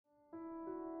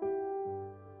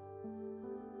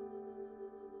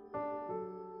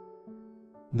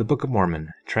The Book of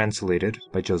Mormon, translated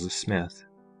by Joseph Smith.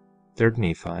 3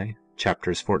 Nephi,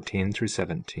 chapters 14 through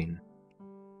 17.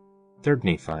 3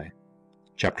 Nephi,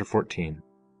 chapter 14.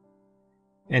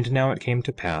 And now it came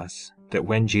to pass that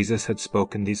when Jesus had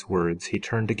spoken these words, he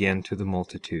turned again to the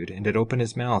multitude, and did open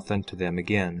his mouth unto them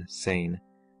again, saying,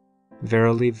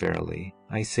 Verily, verily,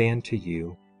 I say unto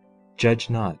you,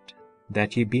 judge not,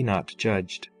 that ye be not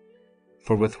judged.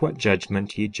 For with what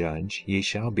judgment ye judge, ye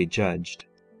shall be judged.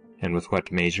 And with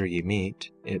what measure ye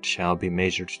mete, it shall be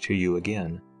measured to you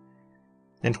again.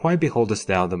 And why beholdest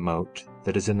thou the mote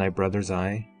that is in thy brother's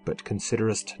eye, but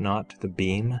considerest not the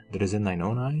beam that is in thine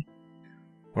own eye?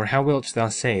 Or how wilt thou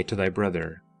say to thy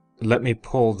brother, Let me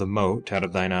pull the mote out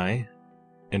of thine eye,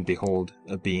 and behold,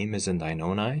 a beam is in thine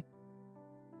own eye?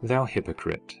 Thou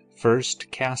hypocrite,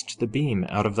 first cast the beam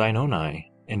out of thine own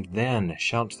eye, and then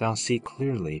shalt thou see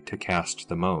clearly to cast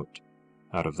the mote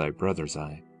out of thy brother's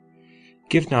eye.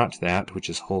 Give not that which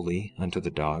is holy unto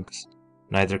the dogs,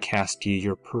 neither cast ye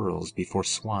your pearls before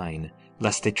swine,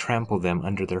 lest they trample them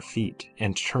under their feet,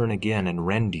 and turn again and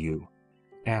rend you.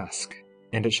 Ask,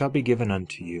 and it shall be given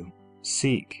unto you.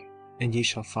 Seek, and ye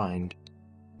shall find.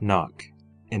 Knock,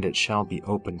 and it shall be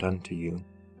opened unto you.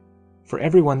 For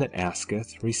every one that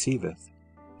asketh receiveth,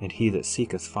 and he that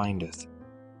seeketh findeth,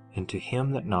 and to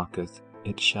him that knocketh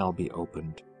it shall be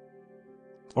opened.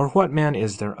 Or what man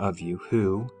is there of you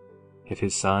who, if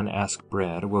his son ask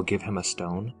bread, will give him a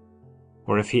stone?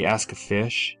 Or if he ask a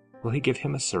fish, will he give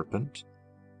him a serpent?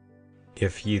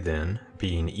 If ye then,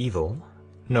 being evil,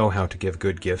 know how to give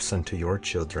good gifts unto your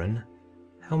children,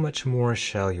 how much more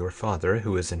shall your Father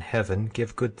who is in heaven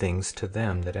give good things to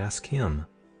them that ask him?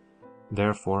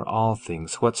 Therefore all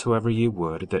things whatsoever ye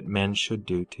would that men should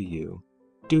do to you,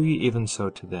 do ye even so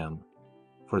to them,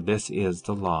 for this is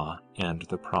the law and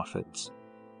the prophets.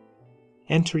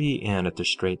 Enter ye in at the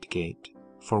strait gate,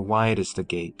 for wide is the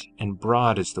gate, and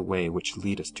broad is the way which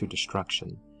leadeth to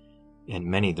destruction, and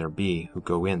many there be who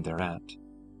go in thereat.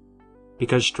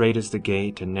 Because strait is the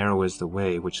gate, and narrow is the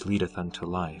way which leadeth unto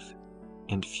life,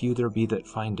 and few there be that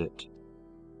find it.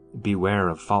 Beware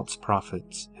of false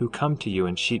prophets, who come to you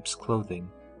in sheep's clothing,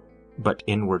 but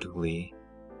inwardly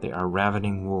they are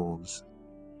ravening wolves.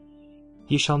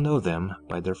 Ye shall know them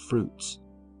by their fruits.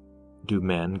 Do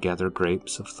men gather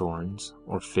grapes of thorns,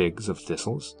 or figs of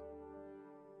thistles?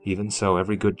 Even so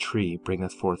every good tree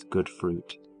bringeth forth good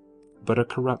fruit, but a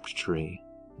corrupt tree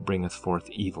bringeth forth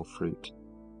evil fruit.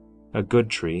 A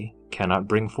good tree cannot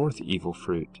bring forth evil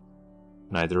fruit,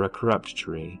 neither a corrupt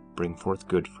tree bring forth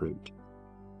good fruit.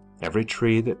 Every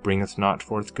tree that bringeth not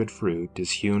forth good fruit is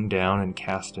hewn down and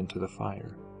cast into the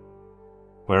fire.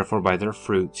 Wherefore by their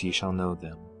fruits ye shall know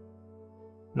them.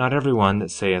 Not every one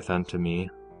that saith unto me,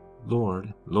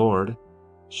 Lord, Lord,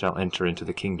 shall enter into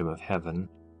the kingdom of heaven,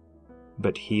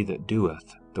 but he that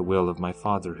doeth the will of my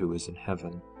Father who is in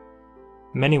heaven.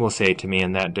 Many will say to me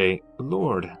in that day,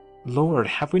 Lord, Lord,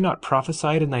 have we not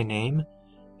prophesied in thy name,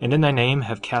 and in thy name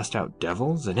have cast out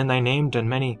devils, and in thy name done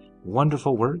many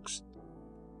wonderful works?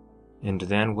 And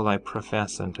then will I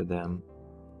profess unto them,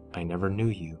 I never knew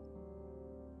you.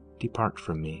 Depart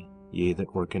from me, ye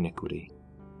that work iniquity.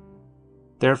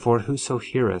 Therefore whoso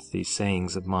heareth these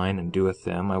sayings of mine and doeth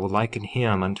them, I will liken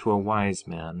him unto a wise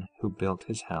man who built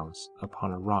his house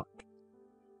upon a rock.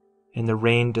 And the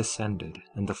rain descended,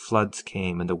 and the floods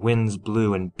came, and the winds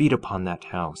blew and beat upon that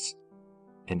house,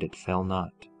 and it fell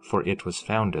not, for it was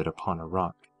founded upon a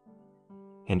rock.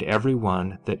 And every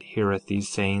one that heareth these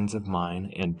sayings of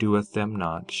mine and doeth them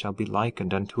not shall be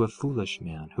likened unto a foolish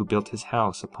man who built his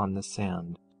house upon the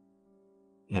sand.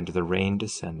 And the rain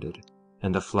descended,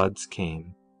 and the floods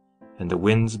came, and the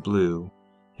winds blew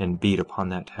and beat upon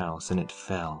that house, and it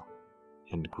fell,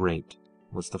 and great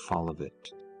was the fall of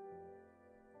it.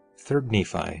 3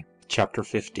 Nephi chapter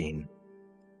 15.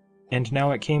 And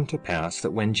now it came to pass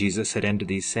that when Jesus had ended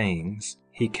these sayings,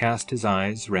 he cast his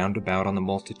eyes round about on the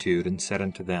multitude, and said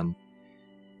unto them,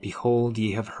 Behold,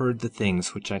 ye have heard the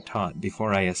things which I taught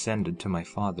before I ascended to my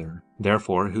Father.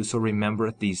 Therefore whoso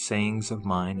remembereth these sayings of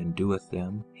mine and doeth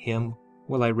them, him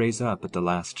will I raise up at the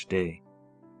last day.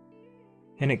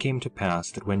 And it came to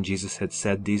pass that when Jesus had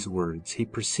said these words, he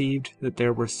perceived that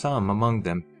there were some among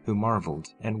them who marveled,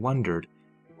 and wondered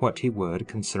what he would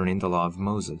concerning the law of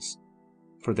Moses.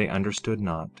 For they understood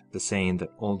not the saying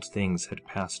that old things had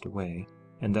passed away,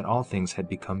 and that all things had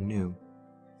become new.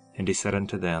 And he said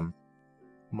unto them,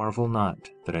 Marvel not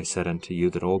that I said unto you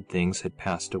that old things had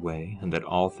passed away, and that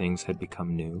all things had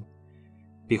become new.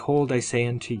 Behold, I say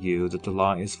unto you that the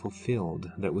law is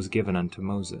fulfilled that was given unto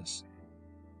Moses.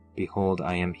 Behold,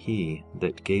 I am he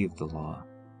that gave the law,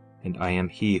 and I am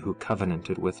he who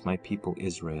covenanted with my people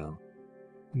Israel.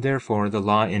 Therefore the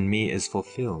law in me is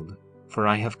fulfilled, for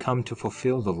I have come to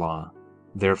fulfill the law,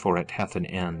 therefore it hath an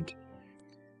end.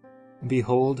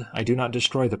 Behold, I do not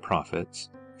destroy the prophets,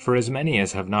 for as many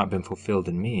as have not been fulfilled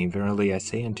in me, verily I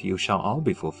say unto you, shall all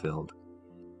be fulfilled.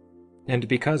 And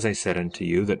because I said unto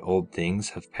you that old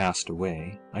things have passed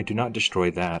away, I do not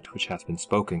destroy that which hath been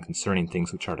spoken concerning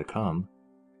things which are to come.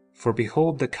 For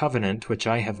behold, the covenant which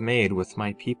I have made with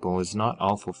my people is not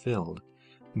all fulfilled,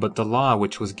 but the law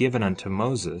which was given unto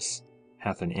Moses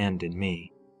hath an end in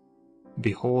me.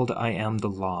 Behold, I am the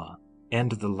law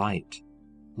and the light.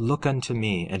 Look unto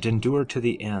me, and endure to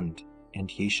the end,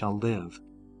 and ye shall live.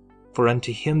 For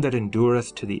unto him that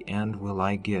endureth to the end will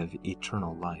I give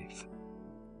eternal life.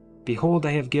 Behold,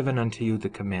 I have given unto you the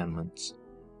commandments.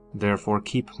 Therefore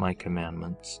keep my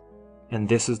commandments. And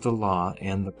this is the law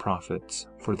and the prophets,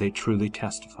 for they truly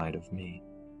testified of me.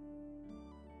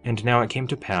 And now it came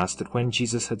to pass that when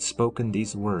Jesus had spoken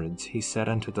these words, he said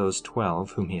unto those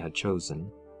 12 whom he had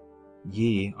chosen,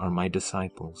 Ye are my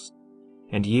disciples,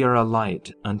 and ye are a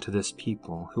light unto this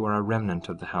people, who are a remnant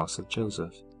of the house of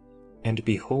Joseph. And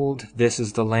behold, this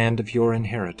is the land of your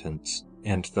inheritance,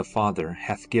 and the Father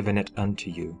hath given it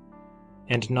unto you.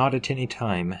 And not at any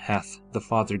time hath the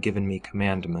Father given me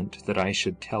commandment that I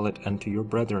should tell it unto your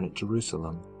brethren at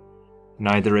Jerusalem.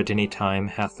 Neither at any time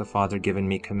hath the Father given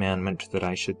me commandment that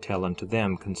I should tell unto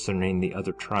them concerning the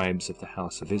other tribes of the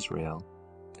house of Israel,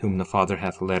 whom the Father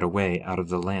hath led away out of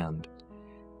the land.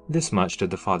 This much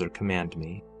did the Father command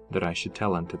me, that I should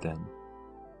tell unto them.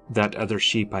 That other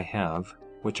sheep I have,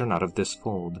 which are not of this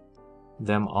fold,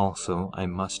 them also I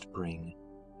must bring,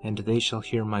 and they shall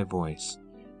hear my voice,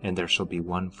 and there shall be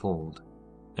one fold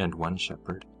and one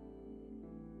shepherd.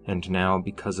 And now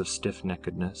because of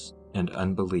stiffneckedness and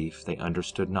unbelief they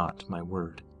understood not my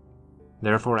word.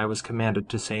 Therefore I was commanded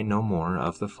to say no more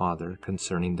of the Father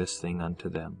concerning this thing unto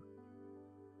them.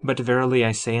 But verily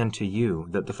I say unto you,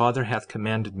 that the Father hath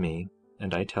commanded me,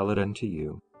 and I tell it unto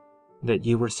you, that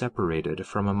ye were separated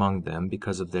from among them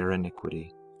because of their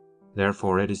iniquity.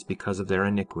 Therefore it is because of their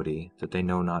iniquity that they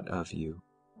know not of you.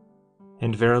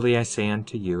 And verily I say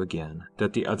unto you again,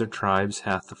 that the other tribes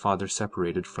hath the Father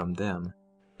separated from them,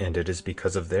 and it is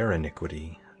because of their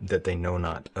iniquity that they know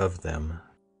not of them.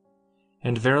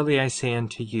 And verily I say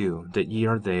unto you, that ye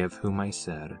are they of whom I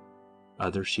said,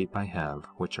 Other sheep I have,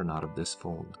 which are not of this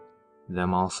fold.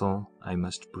 Them also I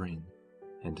must bring,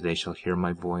 and they shall hear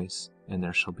my voice, and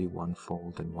there shall be one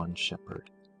fold and one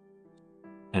shepherd.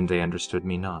 And they understood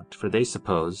me not, for they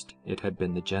supposed it had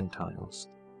been the Gentiles.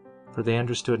 For they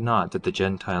understood not that the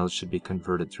Gentiles should be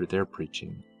converted through their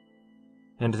preaching.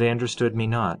 And they understood me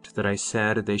not, that I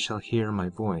said, They shall hear my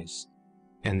voice.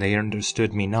 And they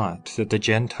understood me not, that the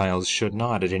Gentiles should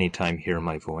not at any time hear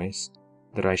my voice,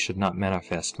 that I should not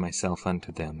manifest myself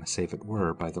unto them, save it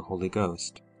were by the Holy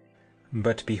Ghost.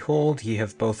 But behold, ye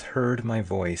have both heard my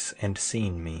voice and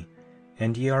seen me,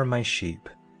 and ye are my sheep,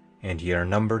 and ye are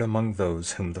numbered among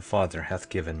those whom the Father hath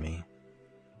given me.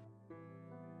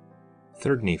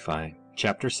 3 Nephi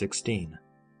chapter 16.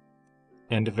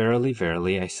 And verily,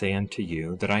 verily, I say unto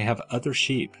you, that I have other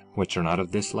sheep which are not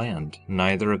of this land,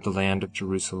 neither of the land of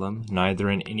Jerusalem, neither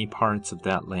in any parts of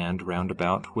that land round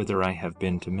about whither I have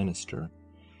been to minister.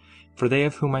 For they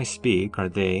of whom I speak are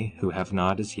they who have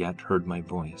not as yet heard my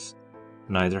voice,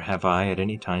 neither have I at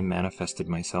any time manifested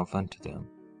myself unto them.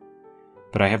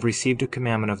 But I have received a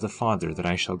commandment of the Father that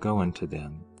I shall go unto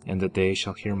them, and that they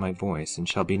shall hear my voice, and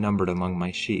shall be numbered among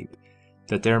my sheep,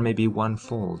 that there may be one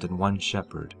fold and one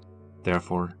shepherd.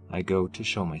 Therefore I go to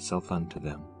show myself unto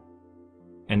them.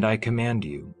 And I command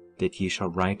you that ye shall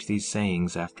write these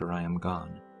sayings after I am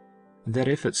gone, that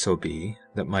if it so be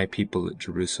that my people at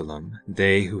Jerusalem,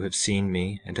 they who have seen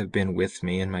me and have been with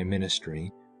me in my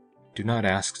ministry, do not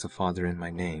ask the Father in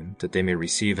my name, that they may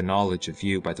receive a knowledge of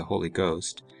you by the Holy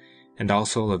Ghost, and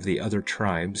also of the other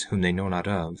tribes whom they know not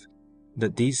of,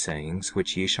 that these sayings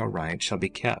which ye shall write shall be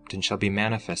kept and shall be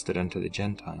manifested unto the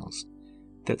Gentiles,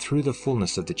 that through the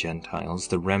fullness of the Gentiles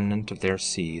the remnant of their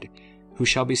seed, who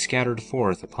shall be scattered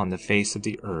forth upon the face of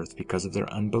the earth because of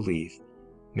their unbelief,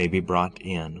 may be brought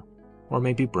in, or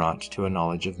may be brought to a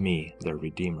knowledge of me, their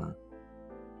Redeemer.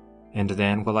 And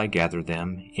then will I gather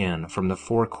them in from the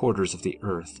four quarters of the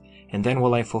earth, and then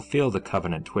will I fulfill the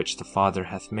covenant which the Father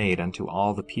hath made unto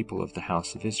all the people of the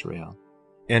house of Israel.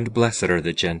 And blessed are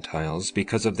the Gentiles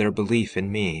because of their belief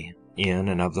in me, in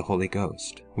and of the Holy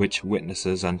Ghost, which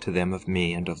witnesses unto them of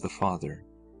me and of the Father.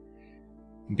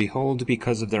 Behold,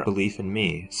 because of their belief in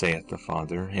me, saith the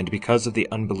Father, and because of the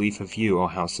unbelief of you, O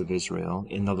house of Israel,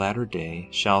 in the latter day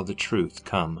shall the truth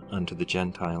come unto the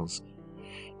Gentiles,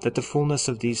 that the fullness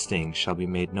of these things shall be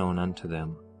made known unto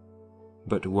them.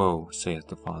 But woe, saith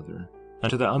the Father,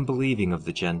 unto the unbelieving of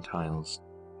the Gentiles!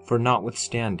 For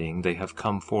notwithstanding they have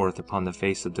come forth upon the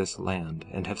face of this land,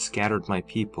 and have scattered my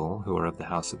people who are of the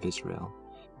house of Israel.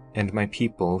 And my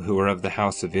people who are of the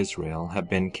house of Israel have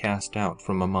been cast out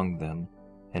from among them,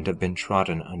 and have been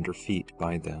trodden under feet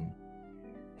by them.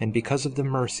 And because of the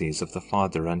mercies of the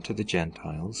Father unto the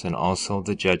Gentiles, and also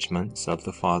the judgments of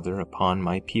the Father upon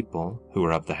my people who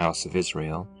are of the house of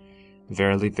Israel,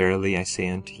 verily, verily, I say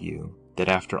unto you, that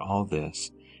after all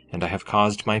this, and I have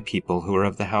caused my people who are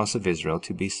of the house of Israel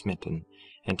to be smitten,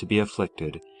 and to be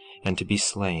afflicted, and to be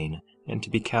slain, and to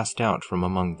be cast out from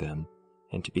among them,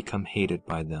 and to become hated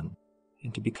by them,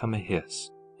 and to become a hiss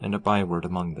and a byword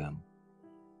among them.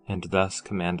 And thus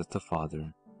commandeth the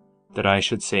Father, that I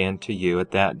should say unto you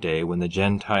at that day when the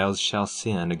Gentiles shall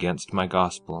sin against my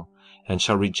gospel, and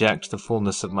shall reject the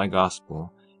fullness of my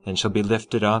gospel, and shall be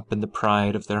lifted up in the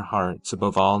pride of their hearts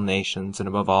above all nations and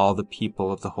above all the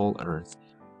people of the whole earth,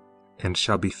 and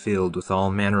shall be filled with all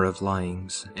manner of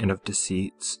lyings, and of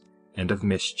deceits, and of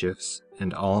mischiefs,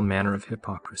 and all manner of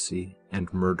hypocrisy,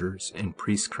 and murders, and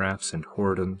priestcrafts, and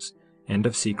whoredoms, and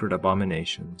of secret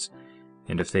abominations.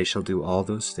 And if they shall do all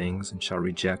those things, and shall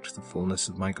reject the fullness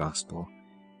of my gospel,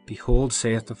 behold,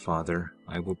 saith the Father,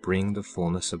 I will bring the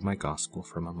fullness of my gospel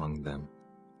from among them.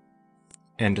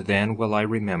 And then will I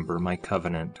remember my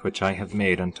covenant which I have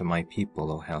made unto my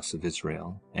people, O house of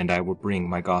Israel, and I will bring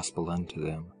my gospel unto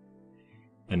them.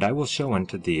 And I will show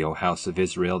unto thee, O house of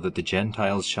Israel, that the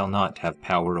Gentiles shall not have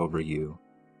power over you,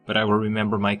 but I will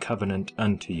remember my covenant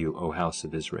unto you, O house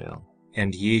of Israel.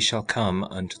 And ye shall come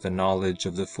unto the knowledge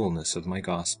of the fullness of my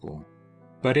gospel.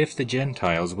 But if the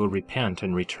Gentiles will repent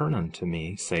and return unto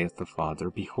me, saith the Father,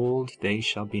 behold, they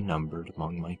shall be numbered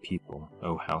among my people,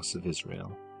 O house of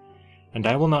Israel. And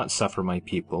I will not suffer my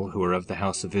people who are of the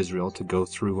house of Israel to go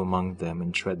through among them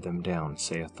and tread them down,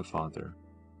 saith the Father.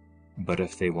 But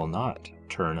if they will not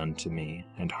turn unto me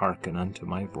and hearken unto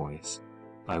my voice,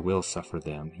 I will suffer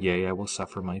them, yea, I will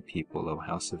suffer my people, O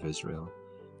house of Israel,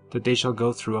 that they shall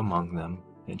go through among them,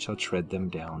 and shall tread them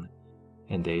down,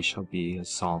 and they shall be as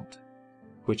salt,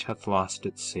 which hath lost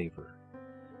its savour,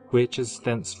 which is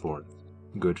thenceforth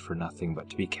good for nothing but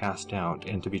to be cast out,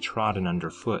 and to be trodden under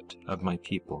foot of my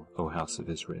people, O house of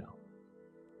Israel.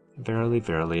 Verily,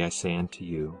 verily, I say unto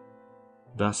you,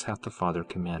 thus hath the Father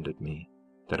commanded me,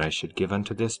 that I should give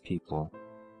unto this people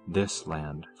this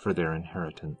land for their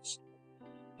inheritance.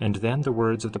 And then the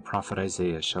words of the prophet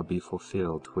Isaiah shall be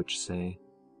fulfilled, which say,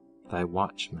 Thy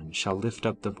watchmen shall lift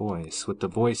up the voice, with the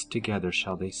voice together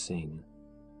shall they sing,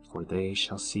 for they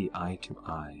shall see eye to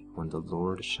eye, when the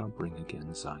Lord shall bring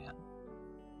again Zion.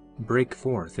 Break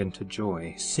forth into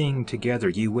joy, sing together,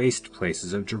 ye waste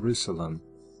places of Jerusalem,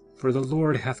 for the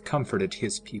Lord hath comforted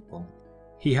his people,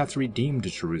 he hath redeemed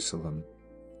Jerusalem.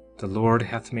 The Lord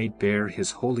hath made bare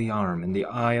his holy arm in the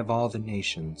eye of all the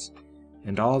nations,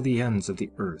 and all the ends of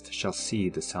the earth shall see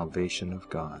the salvation of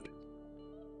God.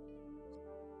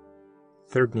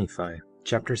 3 Nephi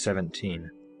chapter 17.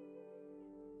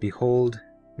 Behold,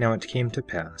 now it came to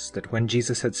pass that when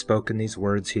Jesus had spoken these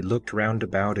words, he looked round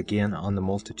about again on the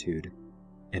multitude,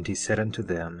 and he said unto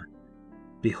them,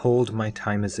 Behold, my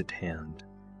time is at hand.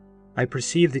 I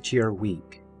perceive that ye are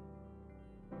weak,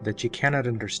 that ye cannot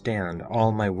understand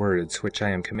all my words which I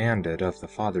am commanded of the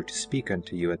Father to speak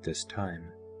unto you at this time.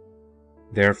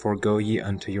 Therefore go ye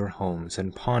unto your homes,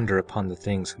 and ponder upon the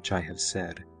things which I have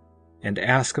said, and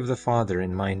ask of the Father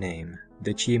in my name,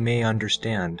 that ye may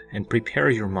understand, and prepare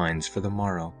your minds for the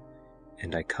morrow,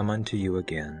 and I come unto you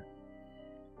again.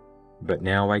 But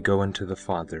now I go unto the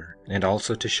Father, and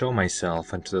also to show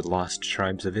myself unto the lost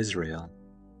tribes of Israel,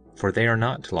 for they are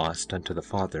not lost unto the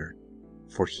Father,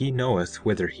 for he knoweth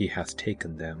whither he hath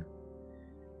taken them.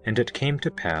 And it came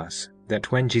to pass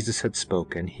that when Jesus had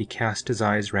spoken, he cast his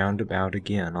eyes round about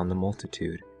again on the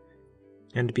multitude,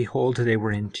 and behold, they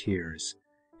were in tears,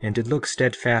 and did look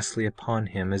steadfastly upon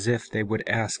him, as if they would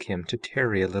ask him to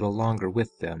tarry a little longer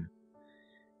with them.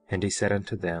 And he said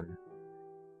unto them,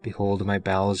 Behold, my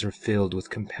bowels are filled with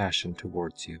compassion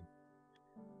towards you.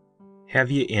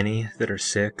 Have ye any that are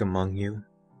sick among you?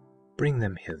 Bring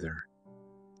them hither.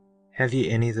 Have ye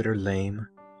any that are lame,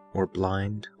 or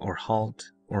blind, or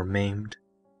halt, or maimed,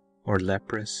 or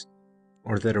leprous,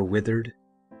 or that are withered,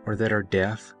 or that are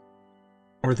deaf,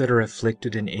 or that are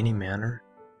afflicted in any manner?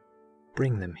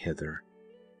 Bring them hither,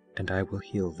 and I will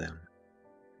heal them.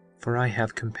 For I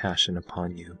have compassion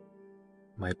upon you.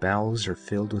 My bowels are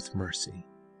filled with mercy.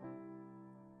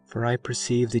 For I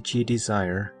perceive that ye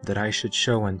desire that I should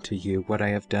show unto you what I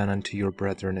have done unto your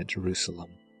brethren at Jerusalem.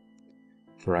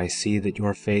 For I see that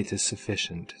your faith is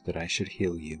sufficient that I should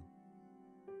heal you.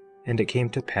 And it came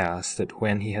to pass that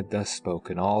when he had thus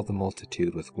spoken, all the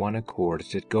multitude with one accord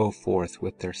did go forth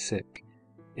with their sick,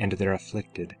 and their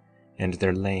afflicted, and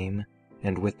their lame,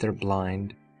 and with their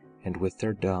blind, and with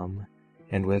their dumb,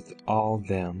 and with all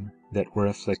them that were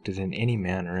afflicted in any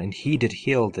manner, and he did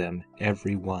heal them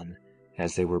every one,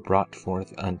 as they were brought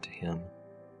forth unto him.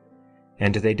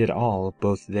 And they did all,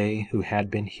 both they who had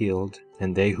been healed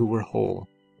and they who were whole,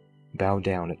 bow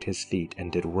down at his feet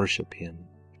and did worship him.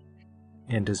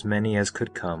 And as many as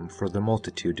could come, for the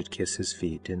multitude, did kiss his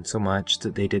feet, insomuch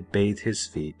that they did bathe his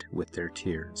feet with their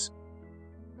tears.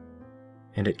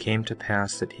 And it came to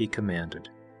pass that he commanded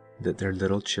that their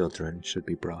little children should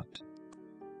be brought.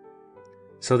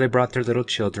 So they brought their little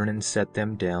children and set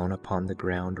them down upon the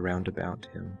ground round about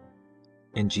him.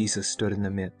 And Jesus stood in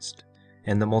the midst,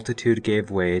 and the multitude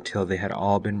gave way till they had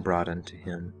all been brought unto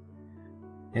him.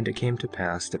 And it came to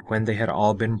pass that when they had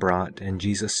all been brought, and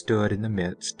Jesus stood in the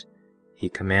midst, he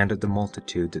commanded the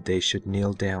multitude that they should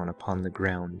kneel down upon the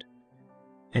ground.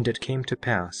 And it came to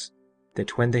pass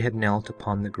that when they had knelt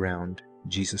upon the ground,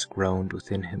 Jesus groaned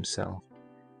within himself,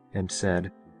 and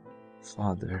said,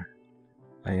 Father,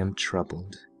 I am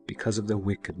troubled because of the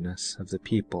wickedness of the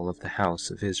people of the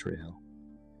house of Israel.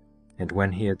 And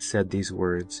when he had said these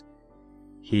words,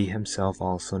 he himself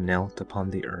also knelt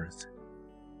upon the earth.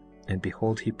 And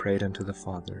behold, he prayed unto the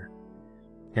Father.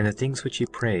 And the things which he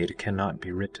prayed cannot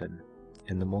be written,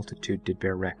 and the multitude did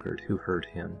bear record who heard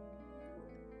him.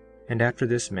 And after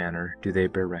this manner do they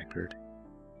bear record: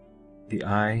 The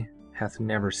eye hath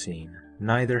never seen,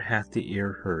 neither hath the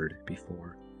ear heard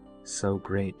before, so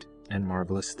great and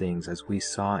marvelous things as we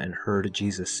saw and heard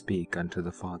Jesus speak unto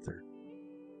the Father.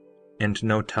 And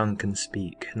no tongue can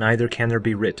speak, neither can there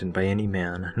be written by any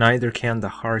man, neither can the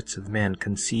hearts of men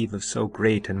conceive of so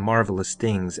great and marvelous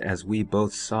things as we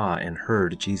both saw and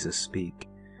heard Jesus speak.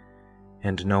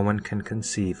 And no one can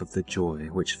conceive of the joy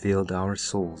which filled our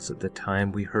souls at the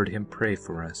time we heard him pray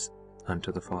for us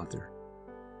unto the Father.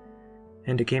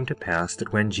 And it came to pass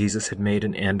that when Jesus had made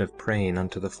an end of praying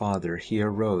unto the Father, he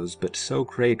arose, but so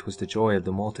great was the joy of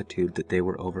the multitude that they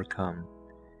were overcome.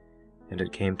 And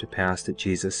it came to pass that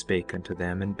Jesus spake unto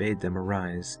them, and bade them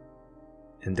arise.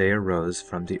 And they arose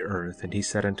from the earth, and he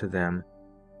said unto them,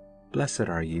 Blessed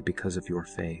are ye because of your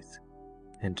faith.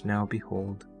 And now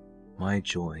behold, my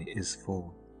joy is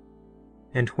full.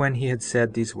 And when he had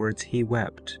said these words, he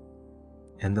wept.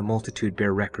 And the multitude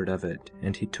bare record of it.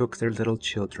 And he took their little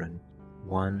children,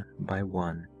 one by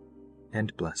one,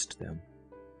 and blessed them,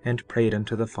 and prayed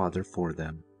unto the Father for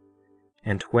them.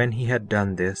 And when he had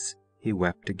done this, he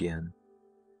wept again.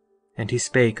 And he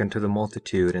spake unto the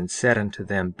multitude, and said unto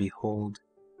them, Behold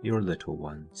your little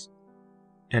ones.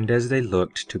 And as they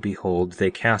looked to behold, they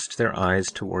cast their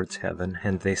eyes towards heaven,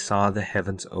 and they saw the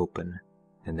heavens open,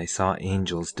 and they saw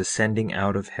angels descending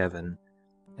out of heaven,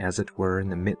 as it were in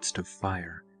the midst of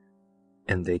fire.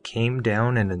 And they came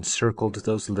down and encircled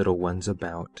those little ones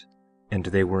about, and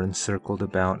they were encircled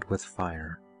about with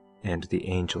fire, and the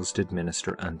angels did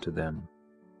minister unto them.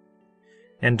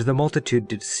 And the multitude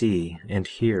did see and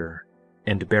hear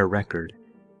and bear record,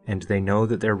 and they know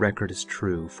that their record is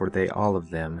true, for they all of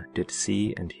them did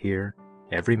see and hear,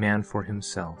 every man for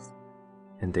himself.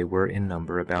 And they were in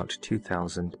number about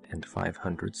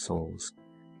 2,500 souls,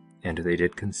 and they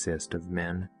did consist of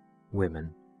men,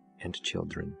 women, and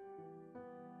children.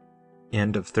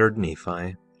 End of 3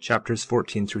 Nephi, chapters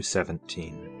 14 through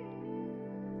 17.